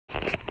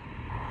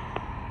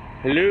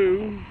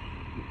Hello?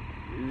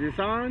 Is this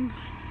on?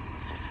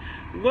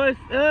 What's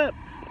up,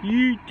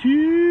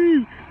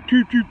 YouTube?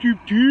 Tube.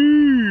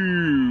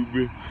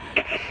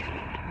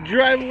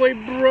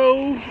 Driveaway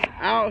Bro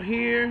out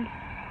here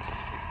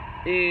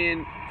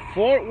in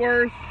Fort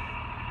Worth,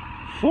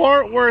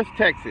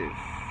 Texas.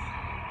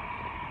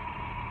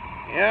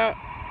 Yeah.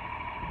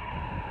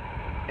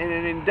 In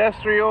an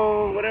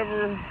industrial,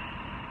 whatever.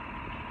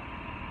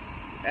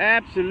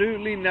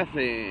 Absolutely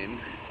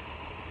nothing.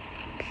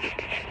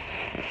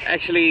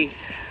 Actually,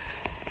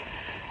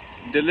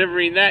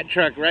 delivering that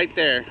truck right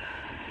there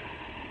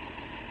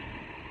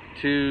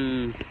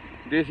to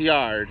this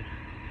yard.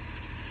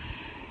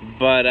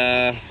 But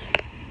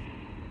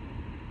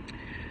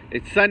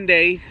it's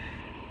Sunday.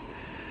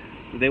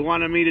 They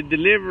wanted me to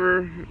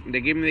deliver.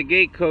 They gave me the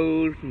gate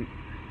code.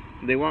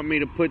 They want me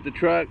to put the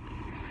truck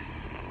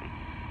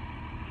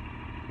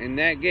in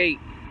that gate,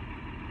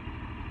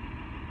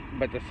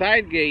 but the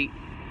side gate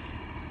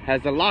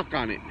has a lock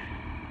on it.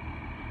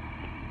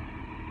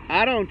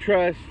 I don't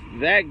trust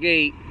that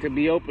gate to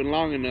be open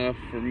long enough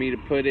for me to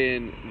put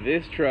in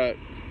this truck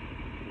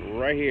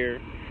right here,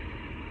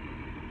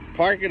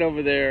 park it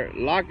over there,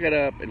 lock it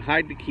up, and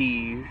hide the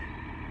keys,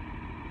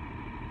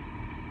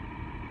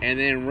 and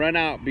then run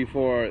out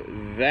before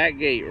that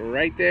gate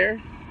right there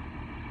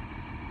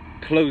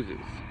closes.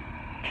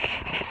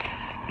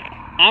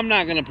 I'm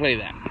not gonna play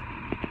that.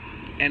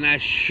 And I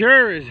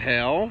sure as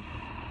hell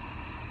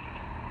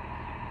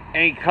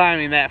ain't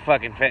climbing that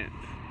fucking fence.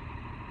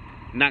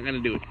 Not gonna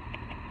do it.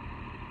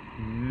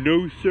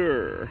 No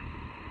sir.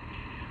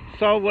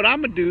 So what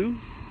I'm gonna do,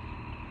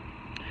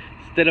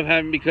 instead of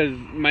having, because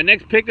my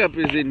next pickup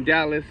is in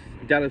Dallas,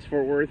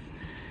 Fort Worth.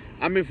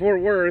 I'm in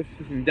Fort Worth,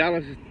 and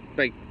Dallas is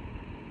like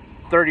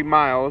 30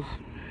 miles.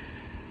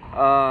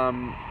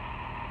 I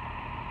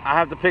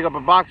have to pick up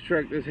a box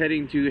truck that's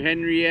heading to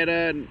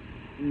Henrietta,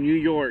 New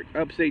York,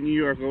 upstate New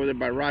York, over there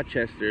by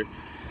Rochester.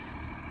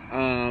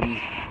 And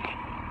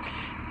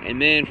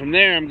then from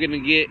there, I'm gonna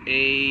get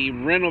a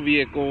rental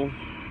vehicle,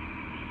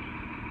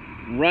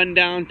 run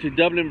down to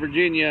Dublin,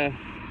 Virginia,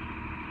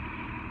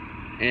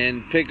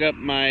 and pick up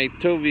my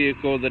tow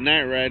vehicle, the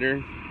Night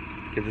Rider,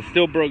 because it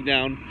still broke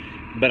down,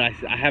 but I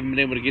haven't been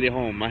able to get it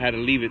home. I had to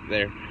leave it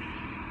there.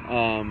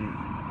 I'm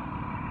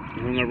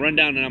gonna run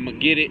down and I'm gonna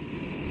get it,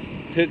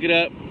 hook it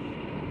up,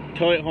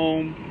 tow it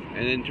home,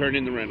 and then turn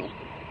in the rental.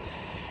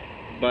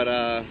 But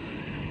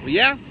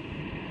yeah,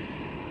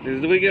 this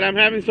is the weekend I'm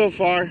having so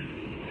far.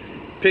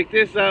 Picked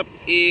this up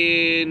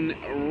in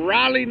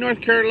Raleigh,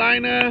 North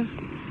Carolina.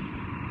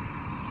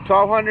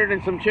 1,200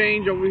 and some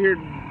change over here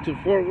to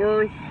Fort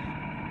Worth.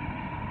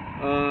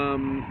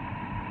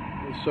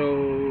 So,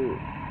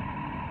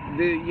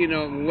 you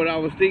know, what I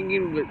was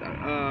thinking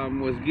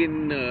was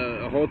getting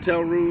a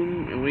hotel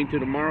room and waiting till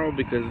tomorrow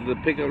because the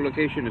pickup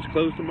location is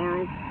closed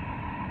tomorrow.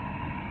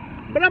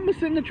 But I'm gonna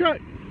sit in the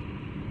truck.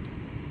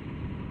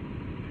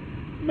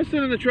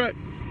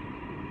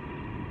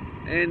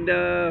 And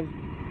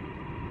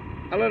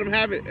I'll let them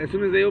have it as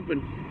soon as they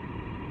open.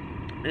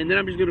 And then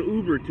I'm just gonna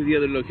Uber to the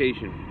other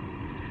location.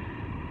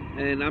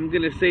 And I'm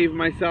gonna save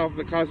myself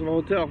the cost of a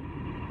hotel,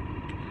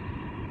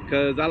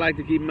 because I like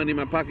to keep money in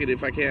my pocket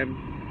if I can.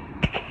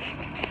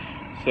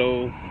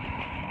 So,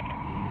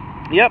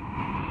 yep,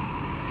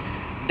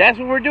 that's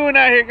what we're doing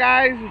out here,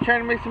 guys. We're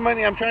trying to make some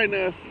money. I'm trying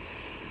to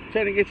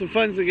get some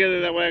funds together.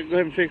 That way I can go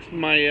ahead and fix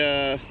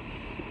my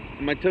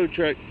my tow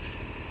truck,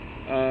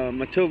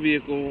 my tow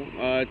vehicle.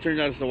 It turns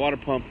out it's the water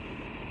pump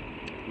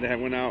that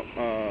went out.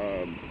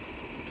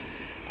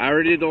 I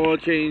already did the oil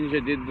change. I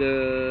did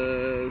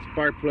the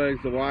spark plugs,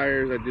 the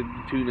wires. I did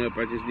the tune-up.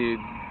 I just need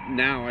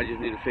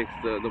to fix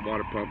the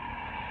water pump.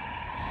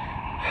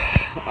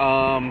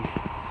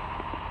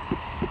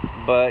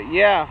 But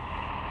yeah.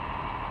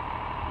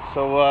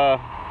 So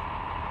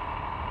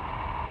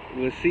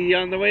we'll see you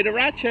on the way to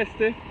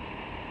Rochester.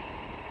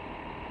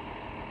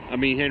 I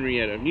mean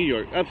Henrietta, New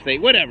York,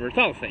 upstate, whatever. It's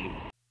all the same.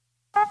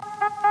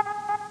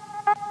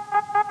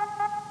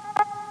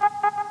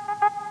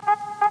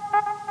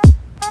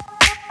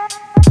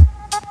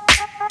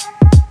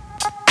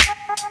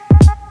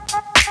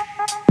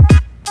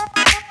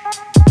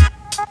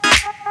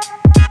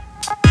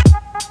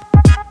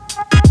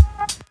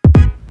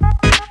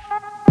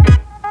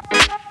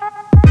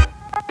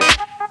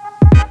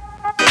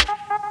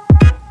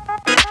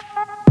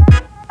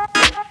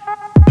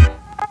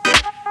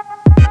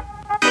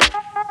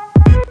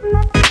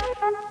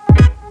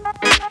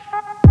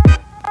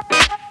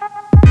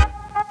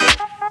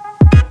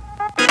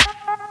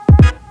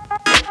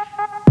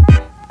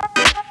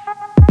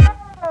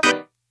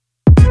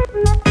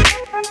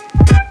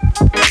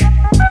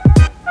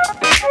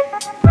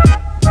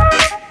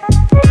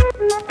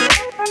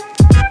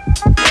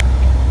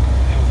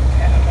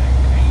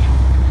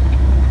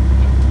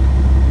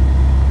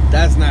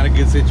 That's not a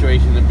good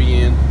situation to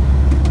be in.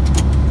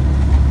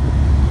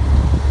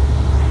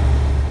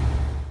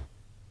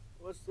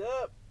 What's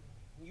up,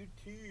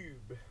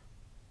 YouTube?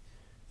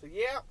 So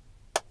yeah,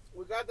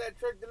 we got that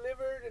truck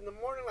delivered in the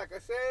morning, like I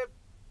said.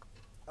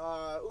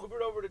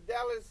 Ubered over to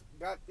Dallas,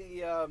 got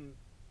the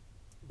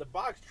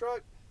box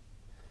truck,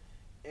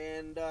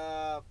 and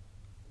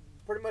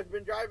pretty much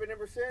been driving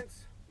ever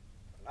since.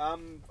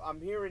 I'm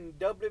here in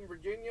Dublin,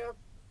 Virginia.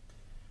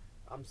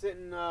 I'm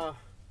sitting at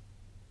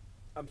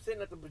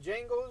the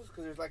Bojangles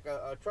because there's like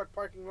a truck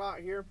parking lot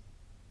here,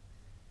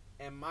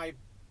 and my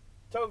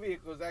tow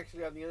vehicle is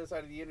actually on the other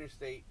side of the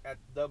interstate at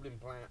the Dublin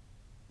plant.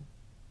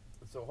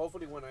 So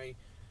hopefully when I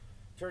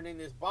turn in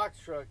this box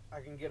truck, I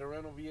can get a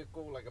rental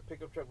vehicle, like a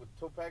pickup truck with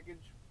tow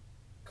package,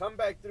 come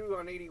back through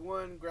on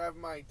 81, grab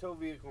my tow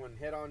vehicle, and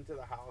head on to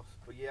the house.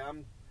 But yeah,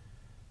 I'm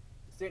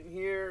sitting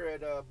here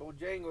at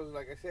Bojangles,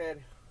 like I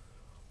said.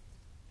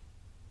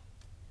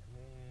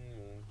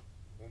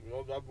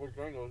 That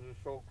Bojangles is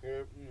so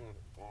good.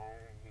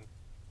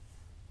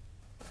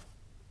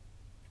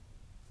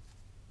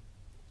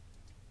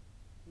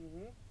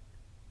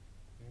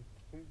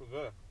 Super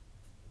good.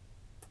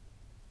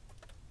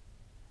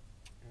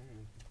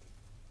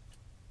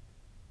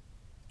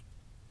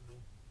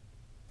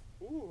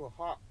 Ooh,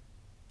 hot.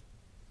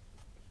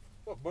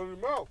 What, burn your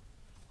mouth?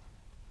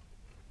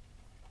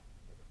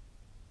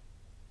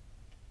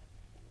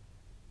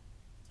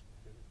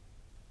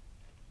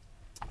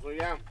 So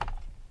yeah, I'm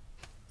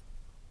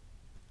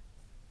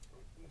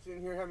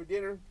sitting here having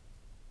dinner.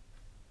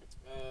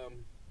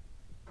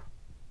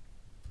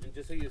 And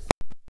just so you see,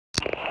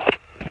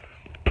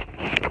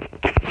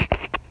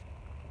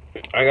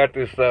 I got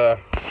this,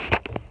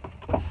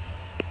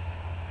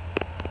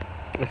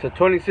 it's a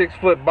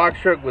 26-foot box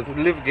truck with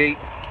lift gate.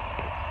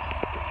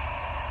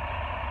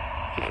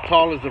 It's as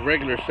tall as a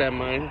regular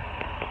semi.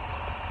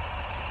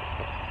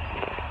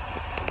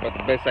 About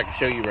the best I can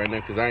show you right now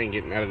because I ain't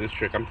getting out of this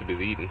truck. I'm too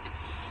busy eating.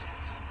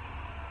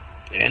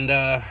 And,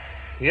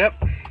 yep.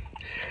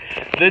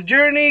 The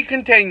journey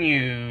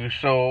continues.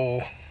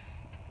 So,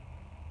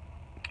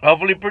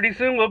 hopefully pretty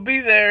soon we'll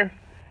be there.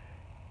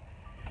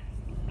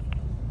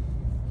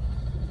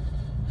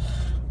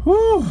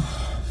 Whew.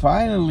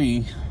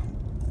 Finally.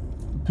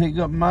 Pick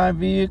up my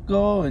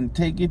vehicle and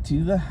take it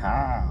to the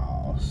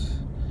house.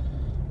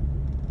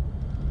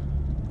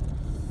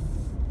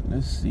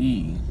 Let's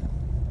see.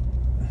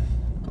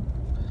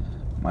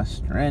 My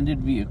stranded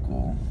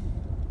vehicle.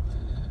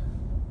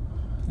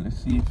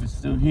 Let's see if it's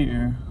still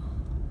here.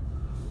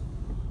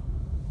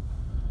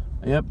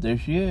 Yep, there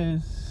she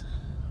is.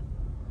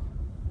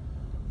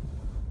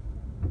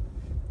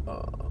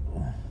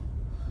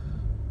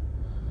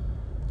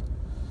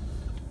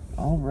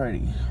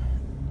 Alrighty.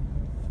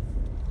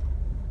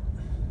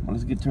 Well,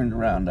 let's get turned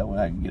around, that way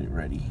I can get it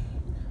ready.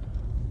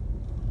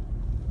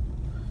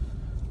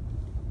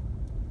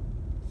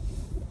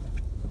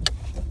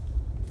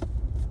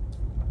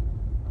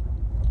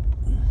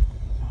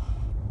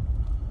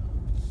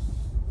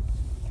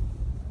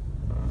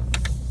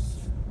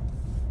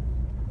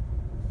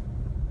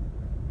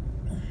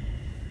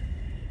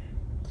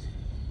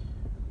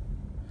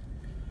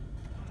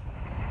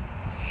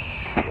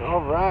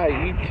 Alright,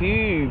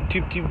 YouTube.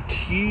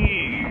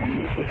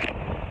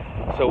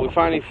 So we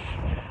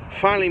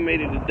finally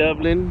made it to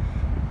Dublin,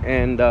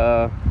 and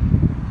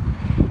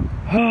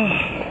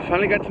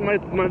finally got to my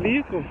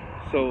vehicle.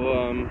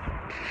 So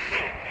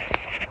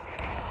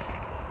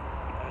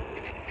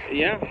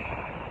yeah,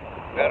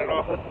 got it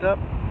all hooked up.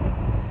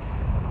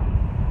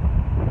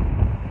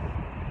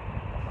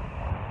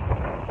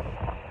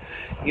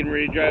 Getting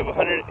ready to drive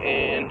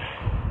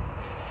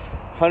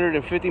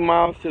 150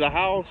 miles to the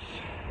house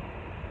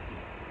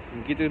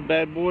and get this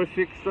bad boy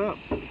fixed up.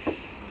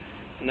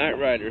 Night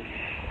Rider.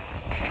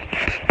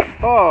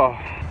 Oh,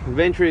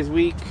 adventurous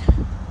week.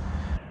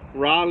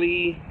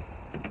 Raleigh,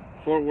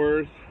 Fort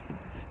Worth,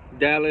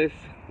 Dallas,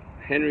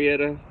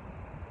 Henrietta,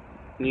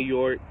 New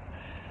York,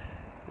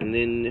 and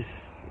then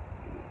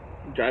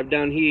drive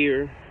down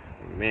here.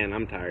 Man,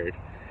 I'm tired.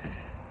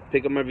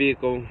 Pick up my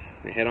vehicle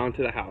and head on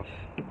to the house.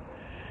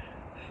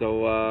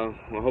 So I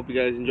hope you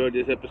guys enjoyed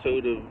this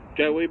episode of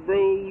Driveaway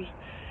Bros.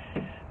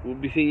 We'll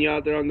be seeing you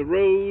out there on the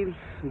road.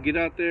 Get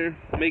out there,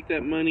 make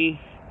that money,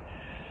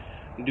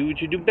 do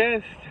what you do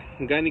best.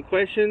 Got any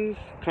questions?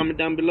 Comment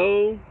down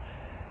below.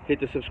 Hit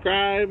the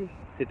subscribe.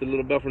 Hit the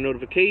little bell for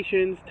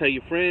notifications. Tell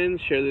your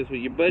friends. Share this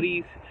with your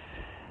buddies.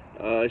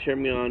 Share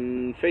me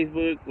on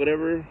Facebook,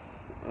 whatever.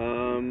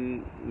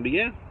 But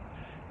yeah,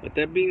 with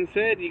that being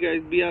said, you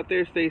guys be out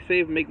there, stay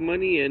safe, make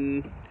money,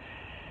 and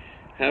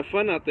have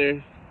fun out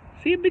there.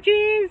 See you,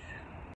 bitches!